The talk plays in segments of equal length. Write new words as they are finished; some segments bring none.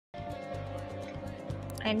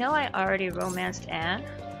I know I already romanced Anne,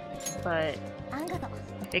 but I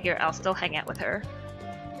figure I'll still hang out with her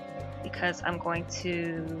because I'm going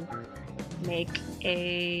to make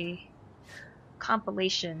a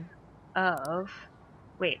compilation of...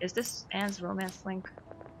 Wait, is this Anne's romance link?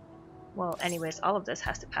 Well, anyways, all of this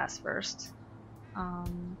has to pass first. So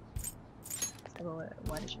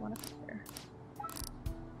why did you want to put there?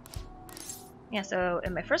 Yeah, so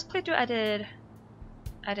in my first playthrough I did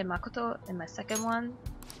Makoto. In my second one,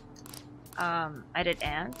 I did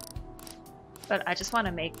Anne. But I just want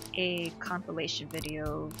to make a compilation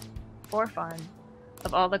video for fun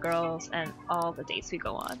of all the girls and all the dates we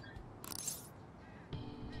go on.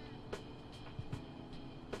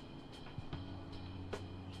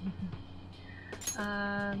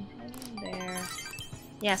 There.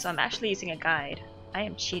 Yeah, so I'm actually using a guide. I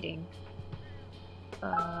am cheating.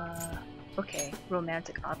 Okay,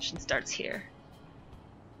 romantic option starts here.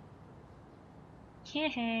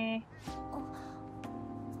 Hehe.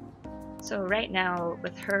 So right now,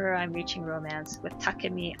 with her, I'm reaching romance. With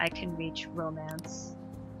Takemi, I can reach romance.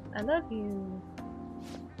 I love you.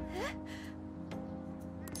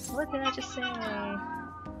 What did I just say?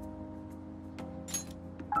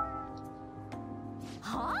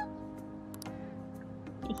 Huh?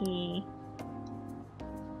 Hehe.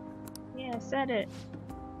 Yeah, I said it.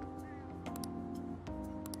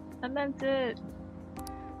 I meant it.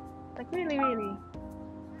 Like really, really.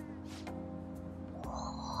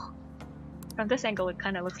 From this angle, it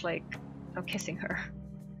kind of looks like I'm kissing her.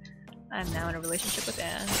 I'm now in a relationship with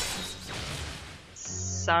Anne.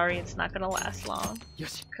 Sorry, it's not gonna last long.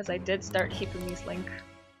 Because I did start Hifumi's link.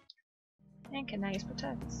 And can now use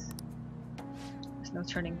Protect. There's no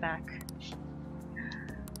turning back.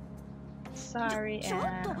 Sorry,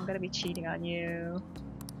 Anne. I'm gonna be cheating on you.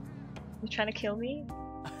 You trying to kill me?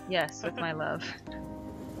 Yes, with my love.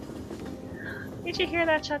 Did you hear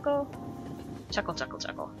that chuckle? Chuckle, chuckle,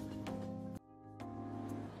 chuckle.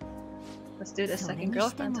 Let's do this second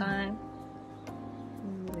girlfriend time.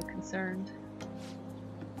 I'm really concerned.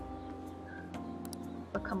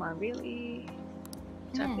 But come on, really?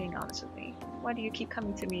 Stop being honest with me. Why do you keep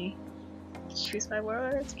coming to me? Choose my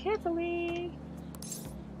words carefully.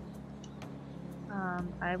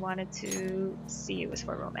 I wanted to see you as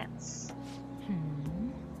for romance.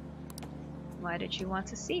 Why did you want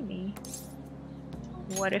to see me?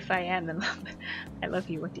 What if I am in love? I love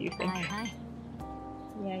you, what do you think?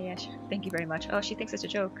 Yeah, sure. Thank you very much. Oh, she thinks it's a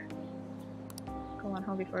joke. Go on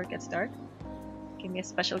home before it gets dark. Give me a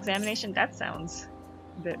special examination? That sounds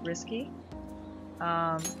a bit risky.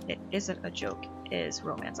 It isn't a joke. It is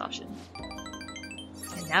romance option.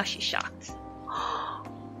 And now she's shocked.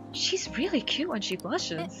 She's really cute when she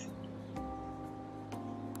blushes.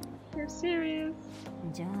 You're serious?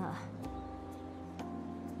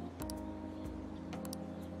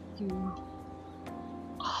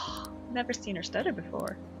 Oh, never seen her stutter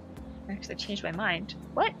before. Actually, I changed my mind.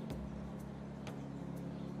 What?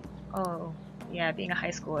 Oh, yeah, being a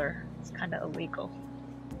high schooler, it's kind of illegal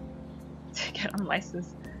to get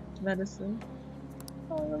unlicensed medicine.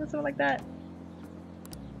 Oh, I love someone like that.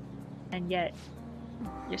 And yet,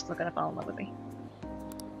 you're still gonna fall in love with me.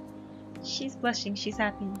 She's blushing, she's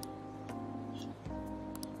happy.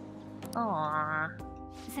 Aww.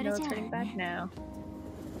 No turning back now.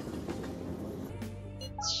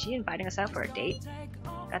 Is she inviting us out for a date?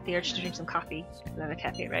 Got the urge to drink some coffee. At a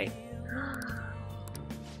cafe, right?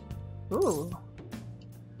 Ooh.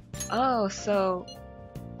 Oh, so...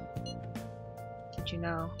 Did you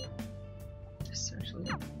know?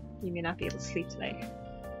 Essentially, you may not be able to sleep tonight.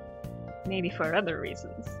 Maybe for other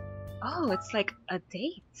reasons. Oh, it's like a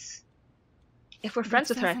date. If we're friends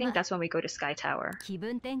with her, I think that's when we go to Sky Tower.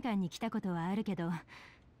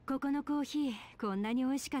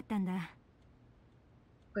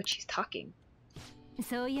 But she's talking. Is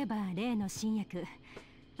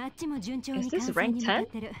this rank 10?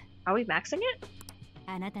 Are we maxing it?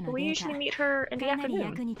 But we usually meet her in the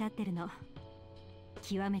afternoon.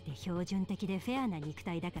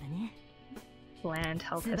 Bland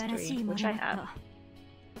health history, which I have.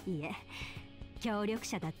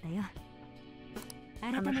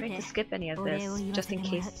 I'm afraid to skip any of this, just in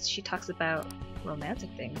case she talks about romantic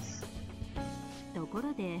things.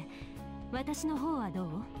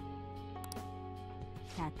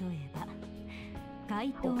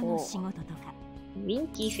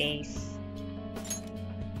 Winky face.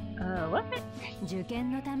 What?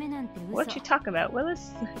 What you talk about,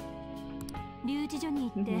 Willis?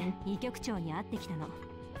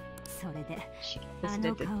 She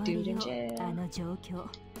visited the dude in jail.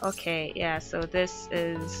 Okay, yeah, so this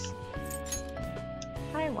is...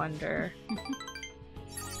 I wonder...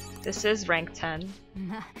 This is rank 10.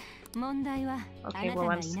 Okay, well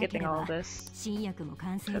I'm skipping all of this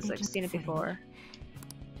because I've seen it before.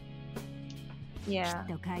 Yeah,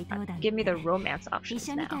 give me the romance options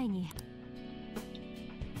now.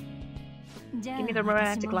 Give me the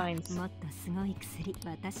romantic lines.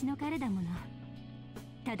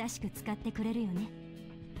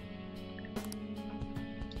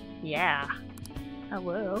 Yeah, I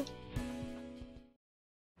will.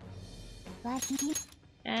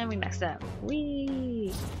 And we maxed out.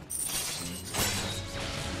 Whee!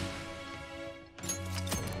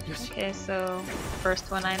 Okay, so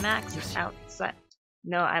first one I maxed outside.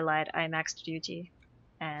 No, I lied. I maxed duty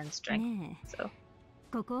and strength. So.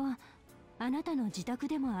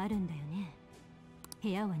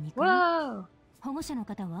 Whoa!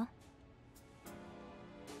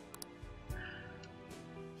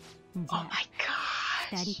 Oh my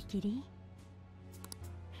gosh!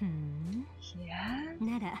 Yeah?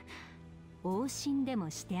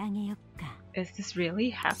 Is this really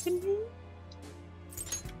happening?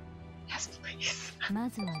 Yes, please.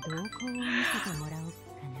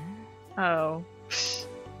 Oh.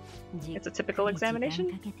 It's a typical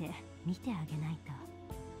examination?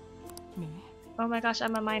 Oh my gosh,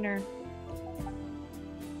 I'm a minor.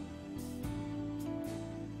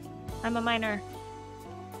 I'm a minor.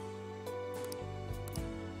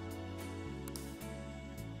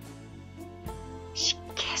 She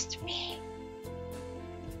kissed me.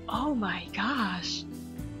 Oh my gosh.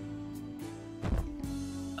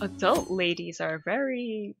 Adult ladies are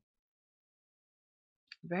very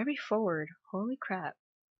forward. Holy crap.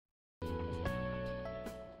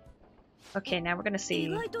 Okay, now we're gonna see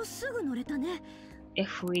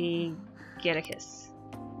if we get a kiss.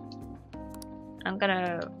 I'm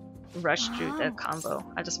gonna rush through the combo.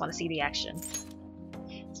 I just want to see the action.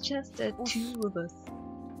 It's just the two of us.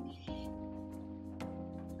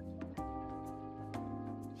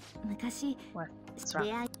 What? What's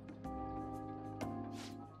wrong?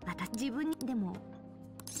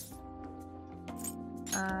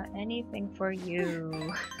 Anything for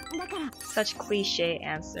you. Such cliche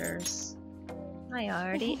answers. I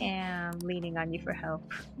already am leaning on you for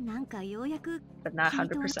help. But not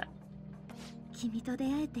 100%.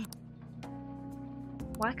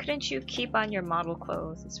 Why couldn't you keep on your model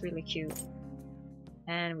clothes? It's really cute.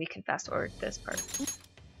 And we can fast forward this part.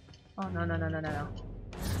 Oh no no no no no no.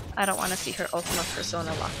 I don't want to see her Ultima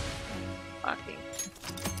Persona locking.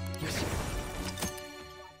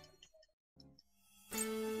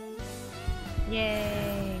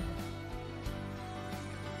 Yay!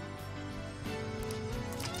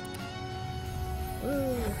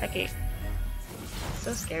 Ooh, hecky.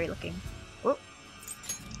 So scary looking. Whoop.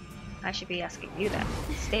 I should be asking you that.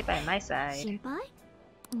 Stay by my side. You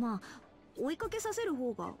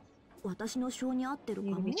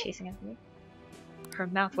gonna be chasing after me? Her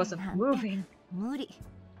mouth wasn't moving.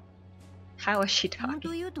 How is she talking?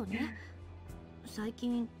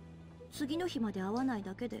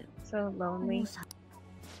 So lonely.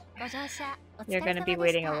 You're gonna be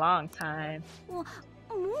waiting a long time.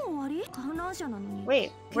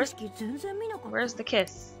 Wait, where's the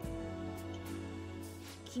kiss?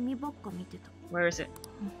 Where is it?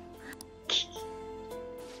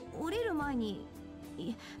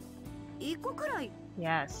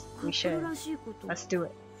 Yes, we should. Let's do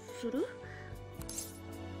it.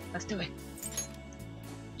 Let's do it.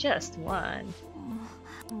 Just one.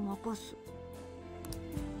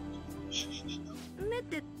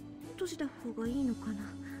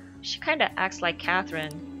 She kinda acts like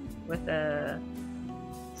Catherine with a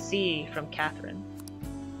C from Catherine.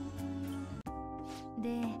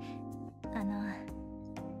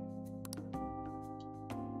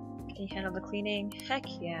 Can you handle the cleaning? Heck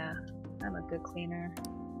yeah, I'm a good cleaner.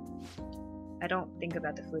 I don't think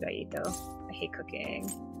about the food I eat though. I hate cooking.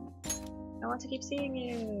 I want to keep seeing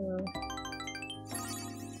you.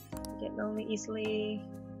 I get lonely easily.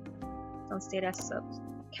 Don't state asses up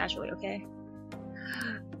casually, okay?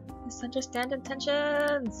 Misunderstand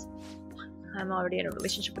intentions! I'm already in a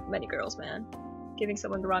relationship with many girls, man. Giving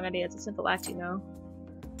someone the wrong idea is a simple act, you know.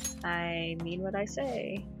 I mean what I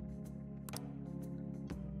say.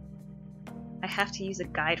 I have to use a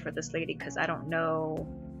guide for this lady because I don't know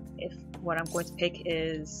if what I'm going to pick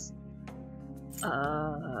is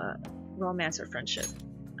romance or friendship.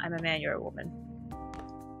 I'm a man, you're a woman.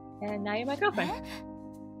 And now you're my girlfriend.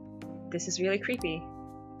 This is really creepy.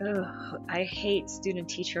 Ugh, I hate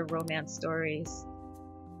student-teacher romance stories.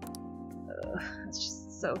 Ugh, that's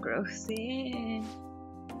just so gross.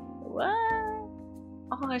 What?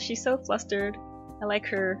 Oh, she's so flustered. I like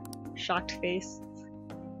her shocked face.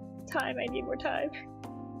 Time, I need more time.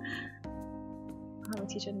 I'm a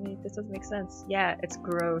teacher to me. This doesn't make sense. Yeah, it's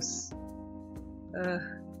gross. Ugh.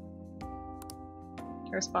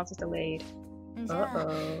 Her response is delayed.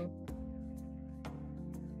 Uh-oh.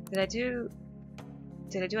 Did I do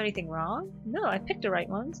anything wrong? No, I picked the right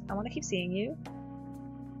ones. I want to keep seeing you.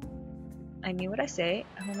 I mean what I say.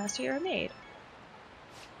 I'm a master, you're a maid.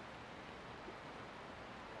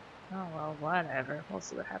 Oh well, whatever. We'll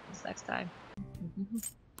see what happens next time.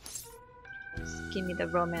 Just give me the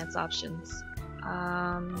romance options.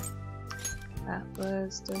 That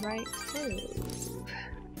was the right move.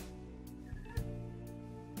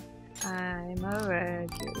 I'm a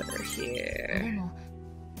regular here.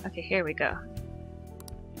 Okay, here we go.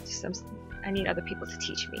 I need other people to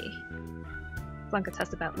teach me. Flunk a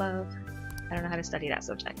test about love. I don't know how to study that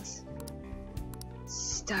subject.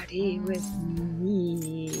 Study with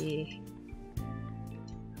me.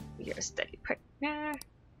 You're a study partner.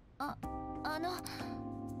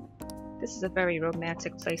 This is a very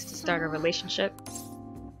romantic place to start a relationship.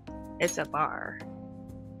 It's a bar.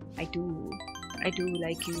 I do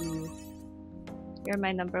like you. You're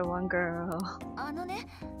my #1 girl.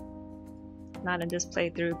 Not in this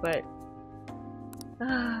playthrough, but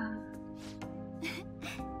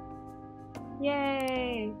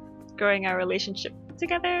yay! Growing our relationship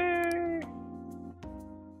together!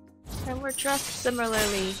 And we're dressed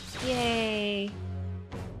similarly. Yay!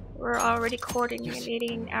 We're already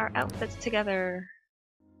coordinating our outfits together.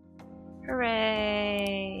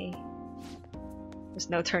 Hooray!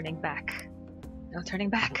 There's no turning back. No turning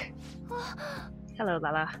back. Hello,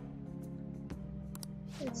 Lala.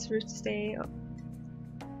 It's rude to stay. Oh.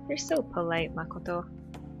 You're so polite, Makoto.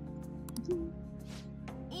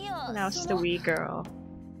 Now it's just a wee girl.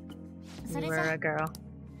 You were a girl.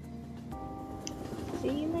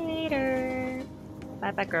 See you later.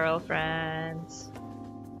 Bye bye, girlfriends.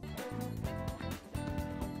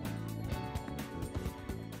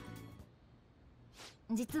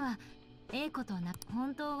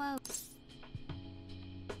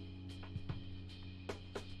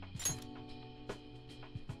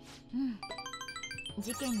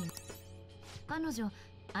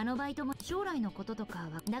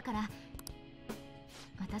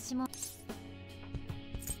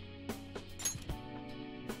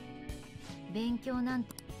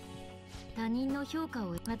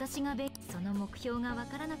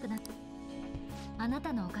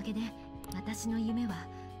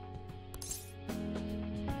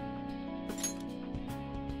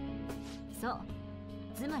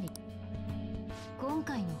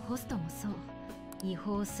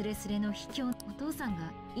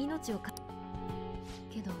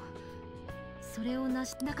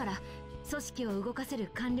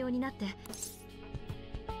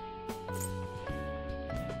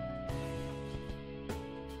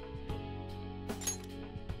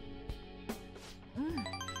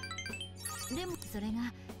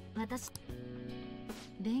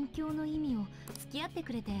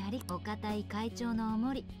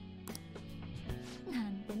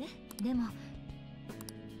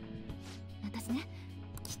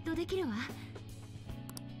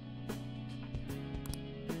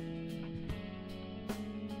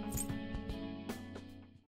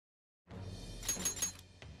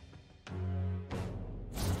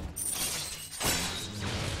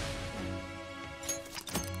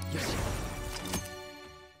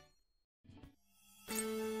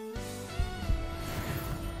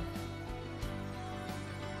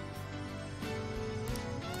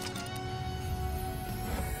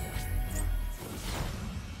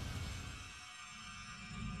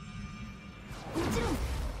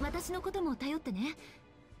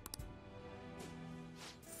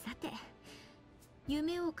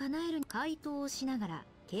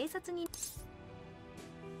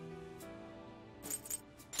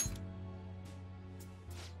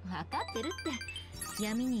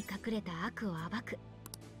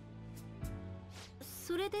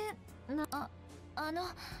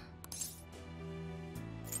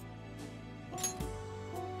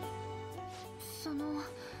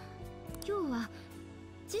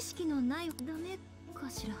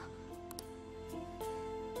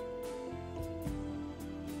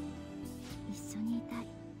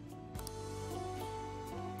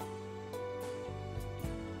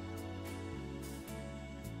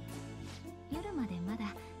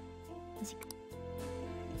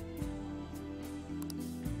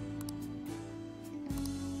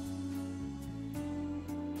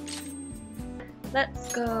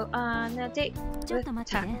 Let's go on a date with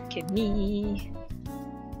Takemi.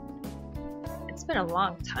 It's been a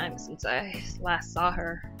long time since I last saw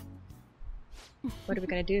her. What are we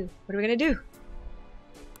gonna do? What are we gonna do?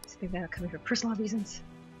 I think that'll come here for personal reasons.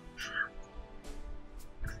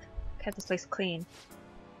 Kept this place clean.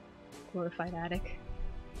 Glorified attic.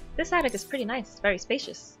 This attic is pretty nice. It's very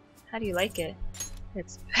spacious. How do you like it?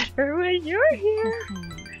 It's better when you're here.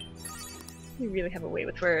 You really have a way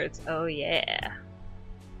with words. Oh yeah.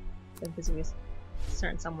 Been busy with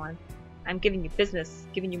certain someone. I'm giving you business.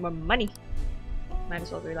 Giving you more money. Might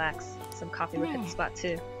as well relax. Some coffee would hit the spot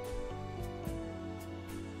too.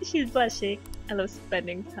 She's blushing. I love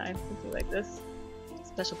spending time with you like this.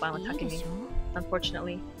 Special bond with Takemi.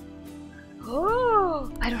 Unfortunately.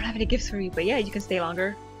 Oh! I don't have any gifts for you, but yeah, you can stay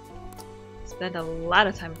longer. Spend a lot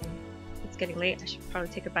of time with me. It's getting late. I should probably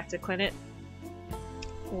take her back to the clinic.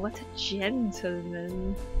 What a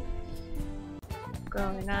gentleman.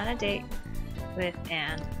 Going on a date with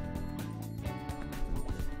Anne.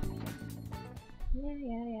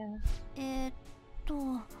 Yeah.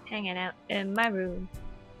 Hanging out in my room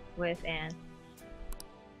with Anne.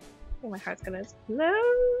 Oh, my heart's gonna explode.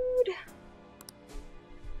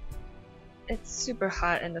 It's super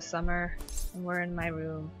hot in the summer, and we're in my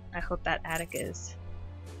room. I hope that attic is.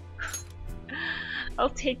 I'll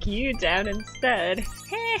take you down instead.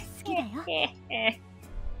 I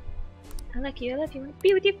like you, I love you, I want to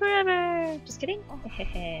be with you forever! Just kidding?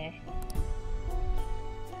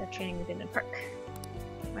 That training we did in the park.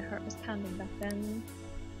 My heart was pounding back then.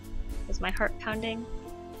 Was my heart pounding?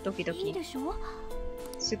 Doki doki.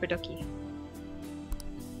 Super doki.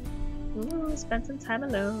 Ooh, spend some time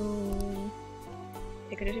alone.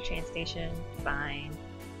 Take her to the train station. Fine.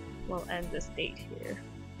 We'll end this date here.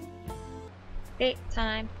 Date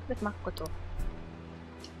time with Makoto.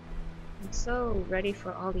 I'm so ready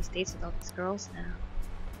for all these dates with all these girls now.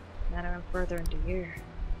 Now that I'm further into year.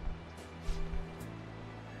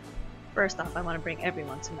 First off, I want to bring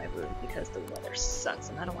everyone to my room because the weather sucks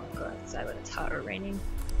and I don't want to go outside when it's hot or raining.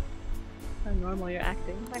 How normal you're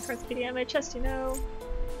acting. My heart's beating on my chest, you know.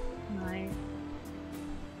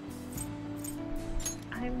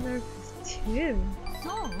 I'm nervous too.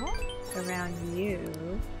 Around you.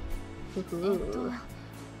 Ooh.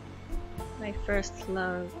 My first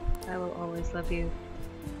love. I will always love you.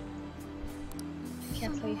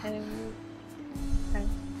 Can't tell you how to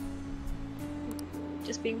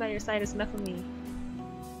just being by your side is enough for me.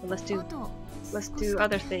 But let's do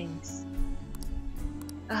other things.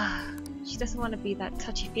 She doesn't want to be that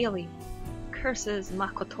touchy-feely. Curses,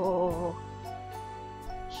 Makoto.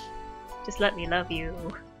 Just let me love you.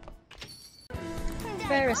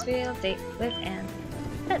 Ferris wheel date with Anne.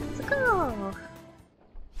 Let's go!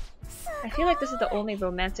 I feel like this is the only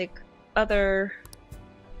other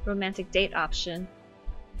romantic date option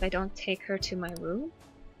if I don't take her to my room.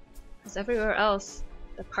 Because everywhere else,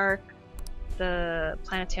 the park, the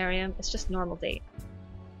planetarium, it's just normal date.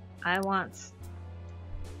 I want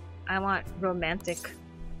romantic,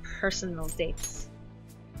 personal dates.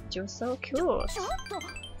 You're so cute.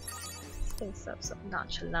 Face up so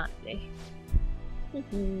nonchalantly.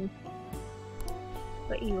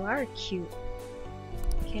 But you are cute.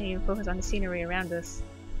 Can't even focus on the scenery around us.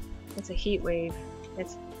 It's a heat wave.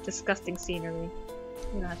 It's disgusting scenery.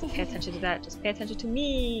 You don't have to pay attention to that. Just pay attention to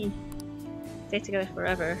me. Stay together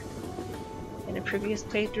forever. In a previous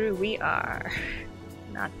playthrough, we are.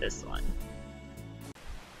 Not this one.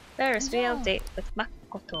 Ferris wheel date with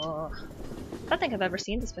Makoto. I don't think I've ever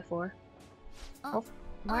seen this before. Oh,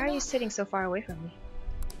 why are you sitting so far away from me?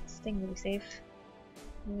 Is this thing really safe?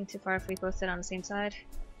 Maybe too far if we both sit on the same side?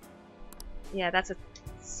 Yeah, that's a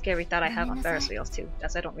scary thought I have on Ferris wheels too.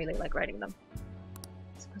 That's why I don't really like riding them.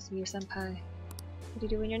 It's supposed to be your senpai. What do you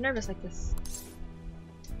do when you're nervous like this?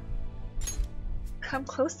 Come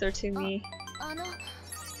closer to me.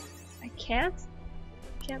 I can't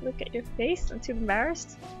look at your face. I'm too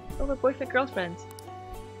embarrassed. Oh, we're boyfriend-girlfriend.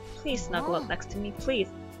 Please snuggle up next to me, please.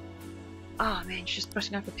 Oh man, you're just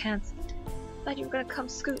brushing off your pants. Thought you were gonna come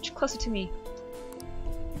scooch closer to me.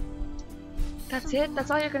 That's it? That's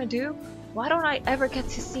all you're gonna do? Why don't I ever get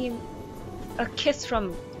to see a kiss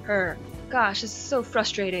from her? Gosh, this is so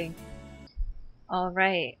frustrating.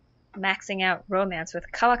 Alright, maxing out romance with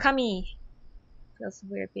Kawakami. Feels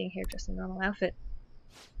weird being here just in a normal outfit.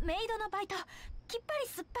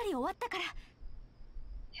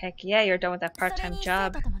 Heck yeah, you're done with that part-time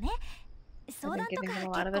job. I've been giving them a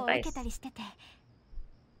lot of advice.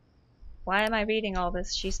 Why am I reading all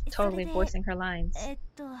this? She's totally voicing her lines.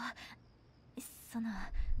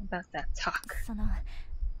 About that talk.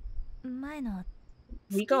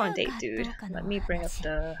 We go on date, dude. Let me bring up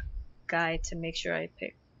the guide to make sure I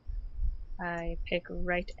pick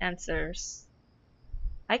right answers.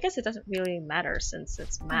 I guess it doesn't really matter since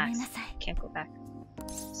it's max. Can't go back.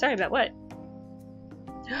 Sorry about what?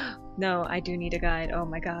 No, I do need a guide. Oh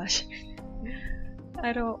my gosh.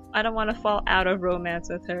 I don't want to fall out of romance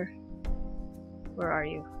with her. Where are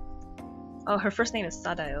you? Oh, her first name is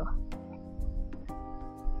Sadayo.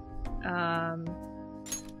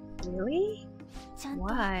 Really?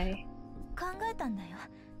 Why?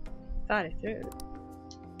 Thought it through.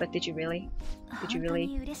 But did you really? Did you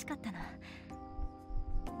really?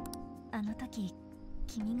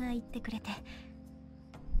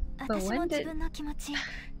 But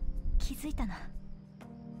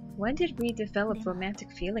when did we develop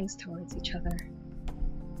romantic feelings towards each other?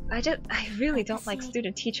 I really don't like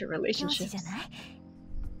student-teacher relationships.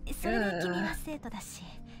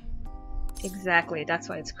 Exactly, that's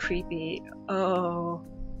why it's creepy. Oh,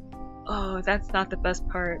 that's not the best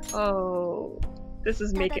part. Oh, this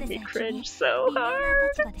is making me cringe so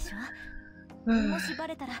hard.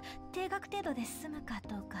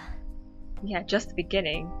 Yeah, just the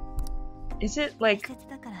beginning. Is it like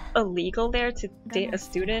illegal there to date a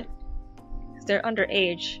student? They're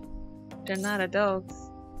underage. They're not adults.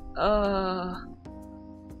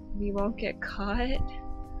 We won't get caught?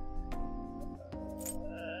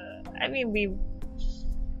 I mean,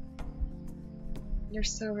 You're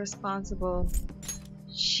so responsible.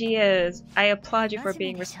 She is. I applaud you for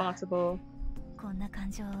being responsible.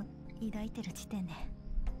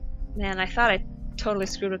 Man, I thought I totally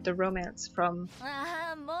screwed up the romance from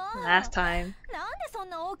last time.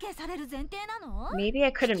 Maybe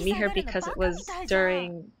I couldn't meet her because it was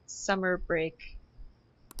during summer break.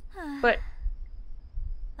 But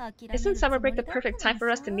isn't summer break the perfect time for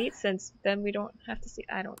us to meet, since then we don't have to see?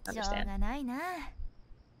 I don't understand.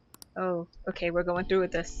 Oh, okay, we're going through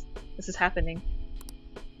with this. This is happening.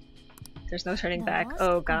 There's no turning back.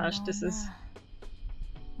 Oh gosh, this is...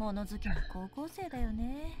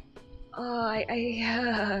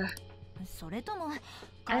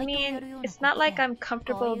 I mean, it's not like I'm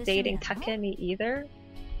comfortable dating Takemi either,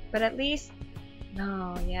 but at least...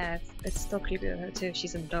 No, yeah, it's still creepy with her too.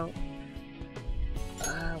 She's an adult.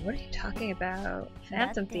 What are you talking about?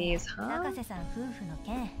 Phantom Thieves, huh?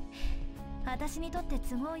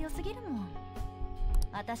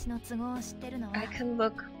 I can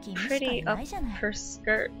look pretty up her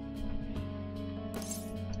skirt.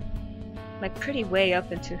 Like pretty way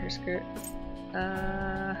up into her skirt.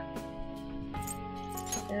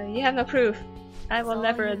 You have no proof. I will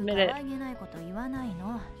never admit it.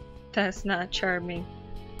 That's not charming.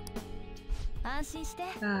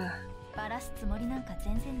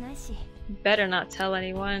 Better not tell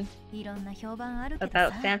anyone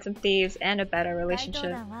about Phantom Thieves and about our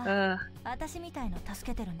relationship.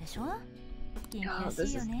 Oh,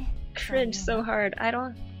 this is cringe so hard.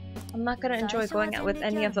 I'm not gonna enjoy going out with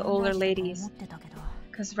any of the older ladies,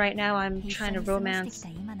 because right now I'm trying to romance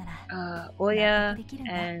Oya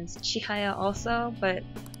and Chihaya also, but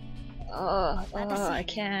I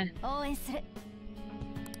can't.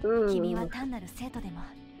 Ooh.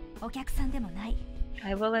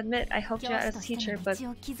 I will admit I helped you out as a teacher, but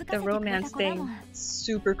the romance thing,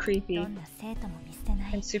 super creepy. I'm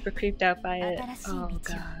super creeped out by it. Oh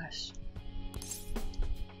gosh.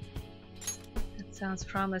 That sounds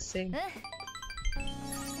promising.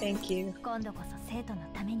 Thank you. I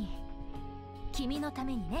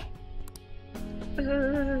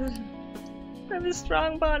have a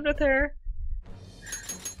strong bond with her.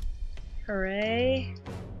 Hooray.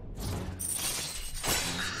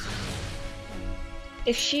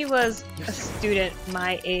 If she was a student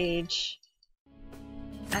my age,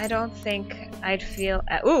 I don't think I'd feel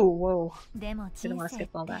ooh, whoa. Didn't want to skip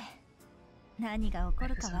all that. I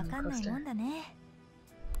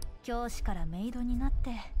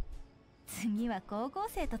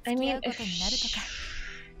mean,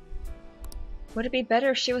 would it be better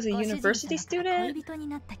if she was a university student?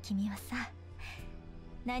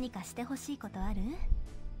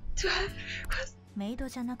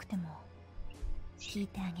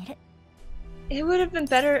 It would have been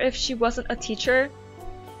better if she wasn't a teacher.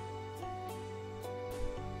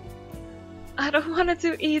 I don't want to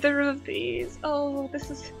do either of these. Oh,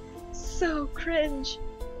 this is so cringe.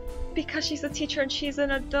 Because she's a teacher and she's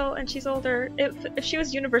an adult and she's older. If she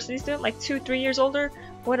was a university student, like 2-3 years older,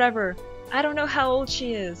 whatever. I don't know how old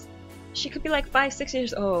she is. She could be like 5-6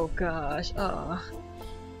 years. Oh gosh. Oh.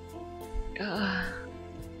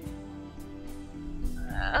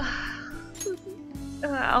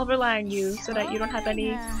 I'll rely on you so that you don't have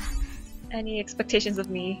any expectations of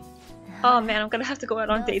me. Oh man, I'm gonna have to go out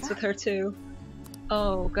on dates with her too.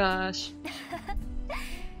 Oh gosh.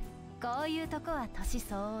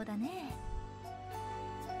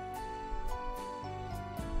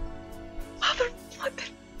 Motherfucker!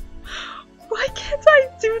 Why can't I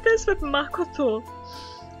do this with Makoto?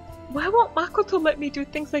 Why won't Makoto let me do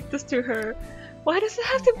things like this to her? Why does it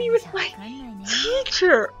have to be with my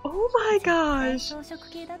teacher? Oh my gosh!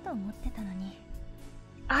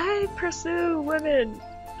 I pursue women.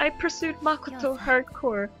 I pursued Makoto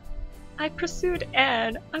hardcore. I pursued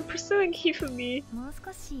Anne. I'm pursuing Hifumi.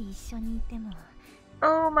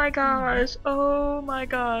 Oh my gosh. Oh my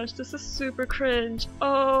gosh. This is super cringe.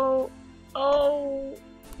 Oh. Oh.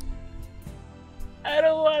 I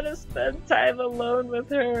don't want to spend time alone with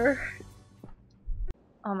her.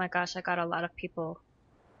 Oh my gosh, I got a lot of people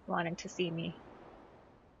wanting to see me.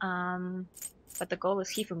 But the goal is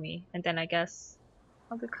Hifumi, and then I guess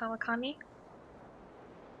I'll do Kawakami.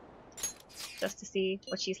 Just to see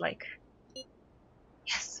what she's like.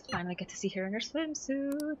 Yes, finally get to see her in her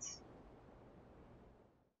swimsuit.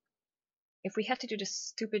 If we have to do this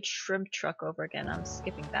stupid shrimp truck over again, I'm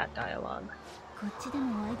skipping that dialogue.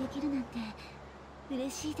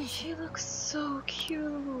 She looks so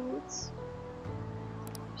cute.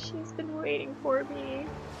 She's been waiting for me.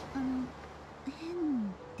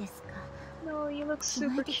 No, you look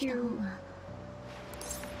super cute.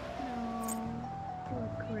 No, you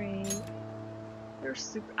look great. You're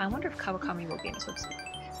super. I wonder if Kawakami will be in a swimsuit.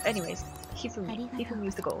 Anyways, Hifumi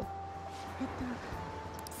is the goal.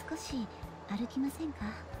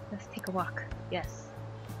 Let's take a walk. Yes.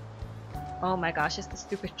 Oh my gosh, it's the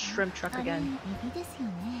stupid shrimp truck again.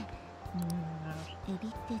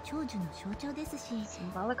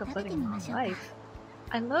 Symbolic of living a long life.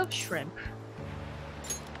 I love shrimp.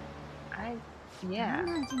 Yeah.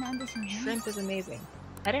 Shrimp is amazing.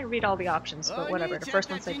 I didn't read all the options, but whatever. The first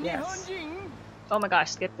one said yes. Oh my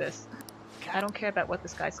gosh, skip this. I don't care about what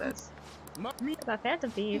this guy says. About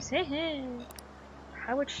Phantom Thieves, hey.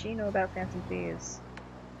 How would she know about Phantom Thieves?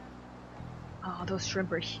 Oh, those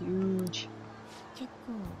shrimp are huge.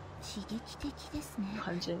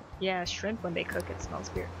 Pungent. Yeah, shrimp when they cook it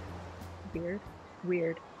smells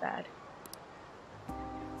weird, bad.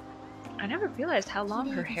 I never realized how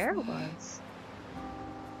long her hair was.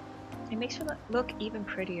 It makes her look even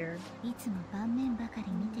prettier.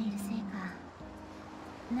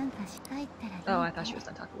 Oh, I thought she was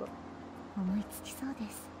done talking about.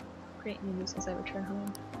 Great news as I return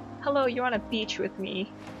home. Hello, you're on a beach with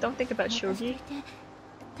me. Don't think about shogi.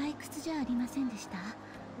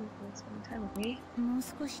 Spend time with me.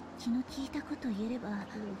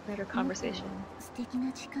 Better conversation.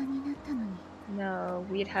 No,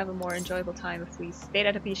 we'd have a more enjoyable time if we stayed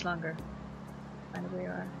at the beach longer. Find where you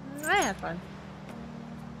are. I had fun.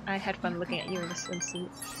 I had fun looking at you in the swimsuit.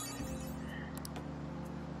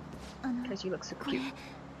 Because you look super cute.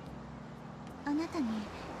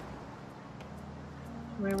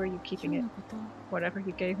 Where were you keeping it? Whatever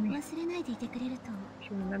you gave me. If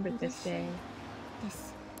you remembered this day.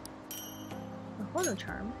 A holo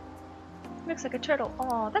charm? Looks like a turtle.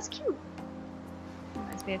 Aw, that's cute!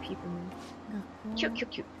 Reminds me of Hifumi.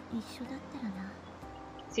 Cute.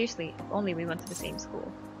 Seriously, if only we went to the same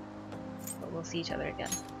school. But we'll see each other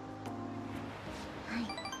again.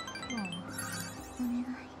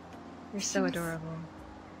 You're so adorable.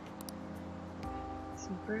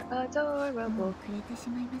 Super adorable.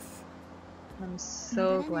 I'm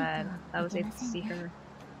so glad I was able to see her.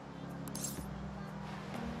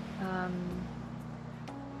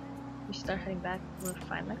 We should start heading back. Will it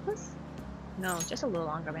fine like this? No, just a little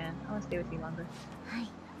longer, man. I want to stay with you longer.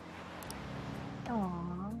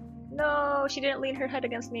 Aww. No, she didn't lean her head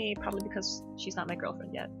against me. Probably because she's not my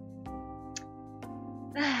girlfriend yet.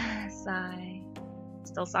 Sigh.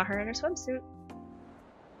 Still saw her in her swimsuit.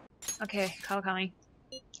 Okay, Kawakami.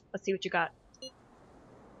 Let's see what you got.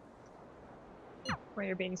 Wear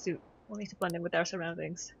your bathing suit. We'll need to blend in with our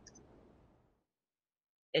surroundings.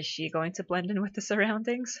 Is she going to blend in with the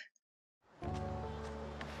surroundings?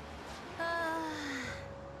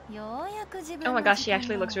 Oh my gosh, she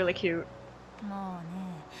actually looks really cute.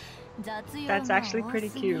 That's actually pretty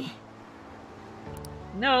cute.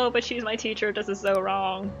 No, but she's my teacher. This is so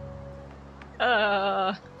wrong.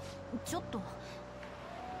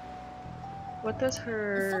 What does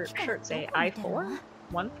her shirt say? I4?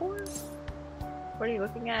 1-4? What are you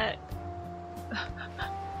looking at?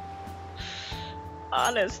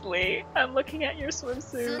 Honestly, I'm looking at your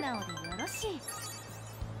swimsuit.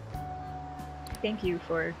 Thank you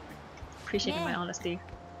for appreciating my honesty.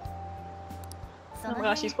 Oh my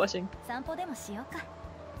gosh, she's blushing.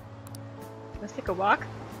 Let's take a walk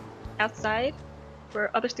outside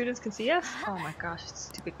where other students can see us. Oh my gosh,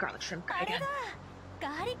 stupid garlic shrimp guy again.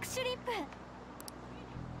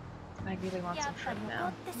 I really want some shrimp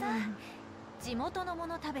now. That's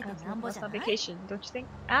not vacation, don't you think?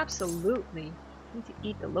 Absolutely. Need to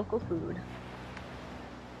eat the local food.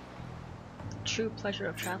 True pleasure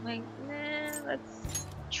of traveling? Nah, let's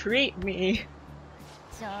treat me.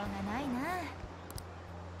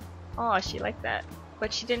 Oh, she liked that.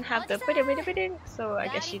 But she didn't have the bidin, so I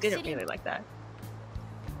guess she didn't really like that.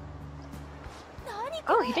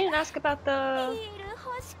 Oh, he didn't ask about the...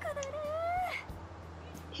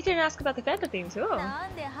 He didn't ask about the Fanta theme too.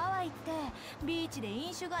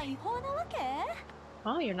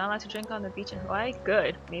 Oh, you're not allowed to drink on the beach in Hawaii?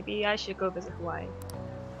 Good. Maybe I should go visit Hawaii.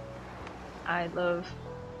 I love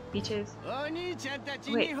beaches.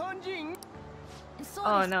 Wait.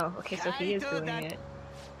 Oh no, okay, so he is doing it.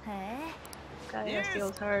 Guy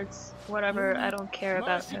steals hearts. Whatever, I don't care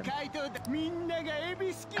about him.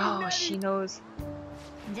 Oh, she knows.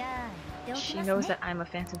 She knows that I'm a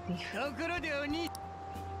phantom thief.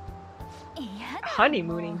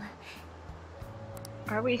 Honeymooning?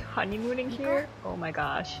 Are we honeymooning here? Oh my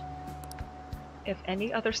gosh. If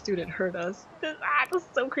any other student heard us, this is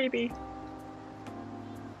so creepy.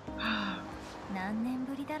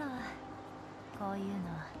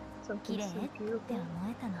 Something so beautiful.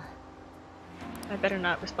 I better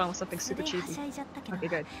not respond with something super cheesy. Okay,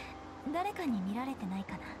 good.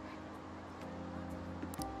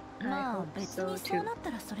 I hope so too.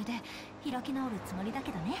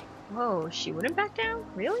 Whoa, she wouldn't back down?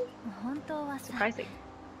 Really? Surprising.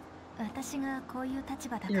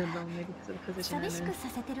 You're lonely because of the position I'm in.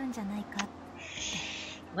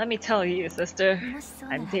 Let me tell you, sister,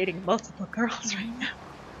 I'm dating multiple girls right now.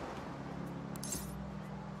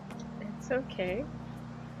 It's okay.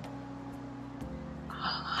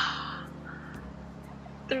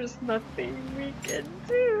 There's nothing we can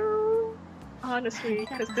do. Honestly,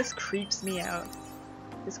 because this creeps me out.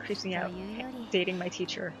 This creeps me out. Dating my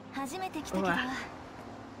teacher.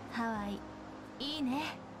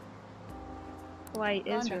 Hawaii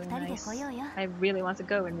is really nice. I really want to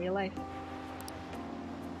go in real life.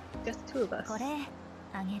 Just the two of us.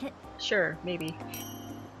 Sure, maybe.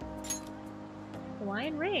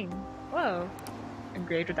 Hawaiian ring. Whoa.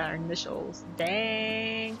 Engraved with our initials.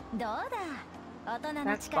 Dang.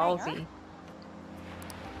 That's ballsy.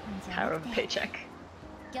 Power of a paycheck.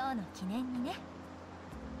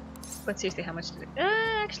 But seriously, how much did it?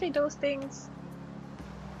 Actually, those things.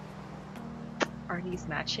 Are these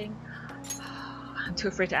matching? I'm too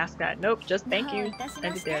afraid to ask that. Nope, just thank you.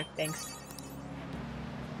 End it there. Thanks.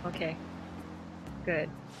 Okay. Good.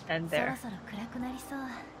 End there.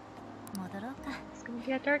 It's gonna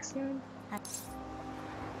get dark soon.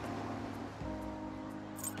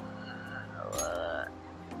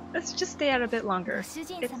 Let's just stay out a bit longer. It's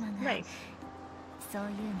nice.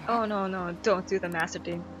 Oh no, no, don't do the master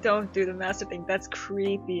thing. Don't do the master thing. That's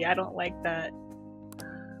creepy. I don't like that.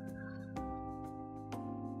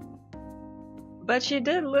 But she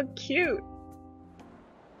did look cute.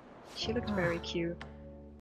 She looked very cute.